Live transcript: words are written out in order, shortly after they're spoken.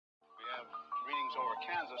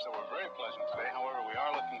Kansas that were very pleasant today. However, we are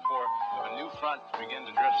looking for a new front to begin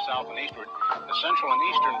to drift south and eastward. The central and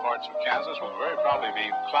eastern parts of Kansas will very probably be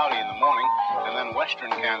cloudy in the morning, and then western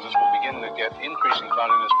Kansas will begin to get increasing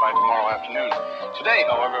cloudiness by tomorrow afternoon. Today,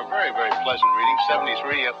 however, very, very pleasant reading.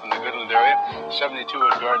 73 up in the Goodland area, 72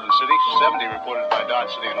 at Garden City, 70 reported by Dodge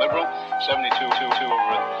City and Liberal, 72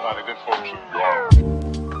 over by the good folks of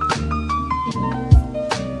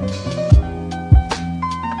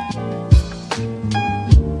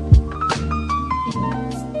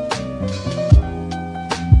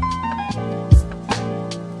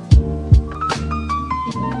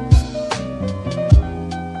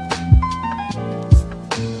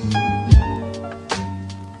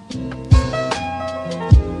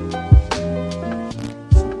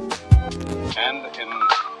And in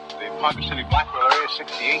the Ponca City Blackwell area,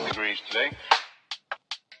 68 degrees today.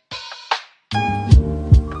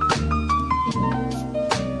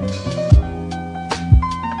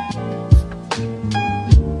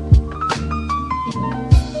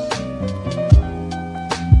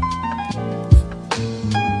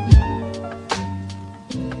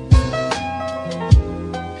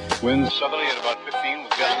 Winds southerly at about 15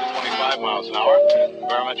 with gusts of 25 miles an hour.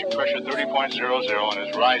 Barometric pressure 30.00 and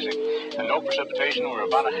is rising. And no precipitation. We're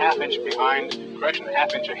about a half inch behind,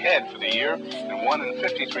 half inch ahead for the year, and 1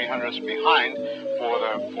 5300ths behind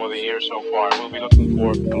for the year so far. We'll be looking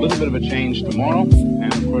for a little bit of a change tomorrow,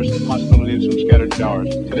 and of course the possibility of some scattered showers.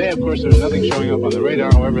 Today, of course, there's nothing showing up on the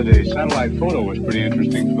radar. However, the satellite photo was pretty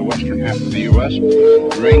interesting for the western half of the U.S.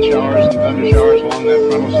 Rain showers and thunder showers along that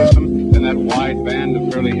frontal system, and that wide band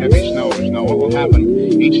of fairly heavy snows. Now, what will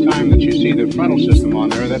happen each time that you see the frontal system on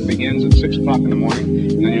there, that begins at 6 o'clock in the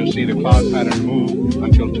morning, and then you'll see the cloud pattern move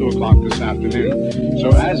until 2 o'clock this afternoon.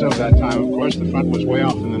 So as of that time, of course, the front was way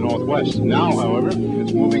off in the northwest. Now, however,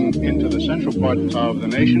 it's moving into the central part of the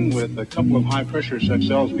nation with a couple of high-pressure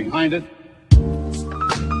cells behind it.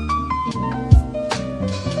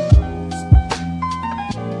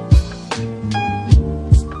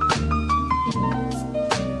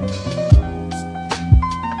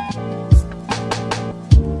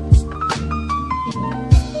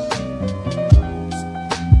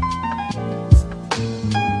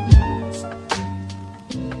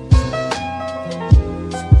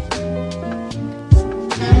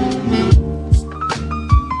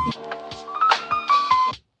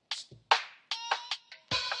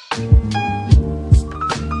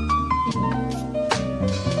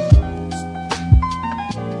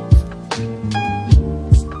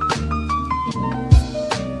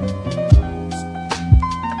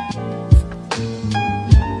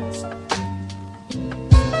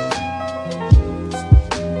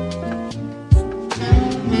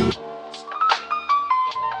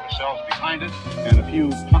 Behind it, and a few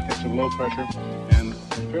pockets of low pressure, and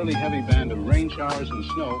a fairly heavy band of rain showers and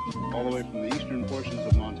snow all the way from the eastern portions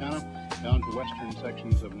of Montana down to western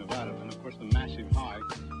sections of Nevada. And of course the massive high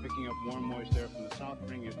picking up warm moist air from the south,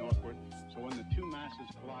 bringing it northward. So when the two masses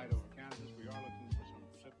collide over Kansas, we are looking for some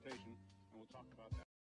precipitation, and we'll talk about that.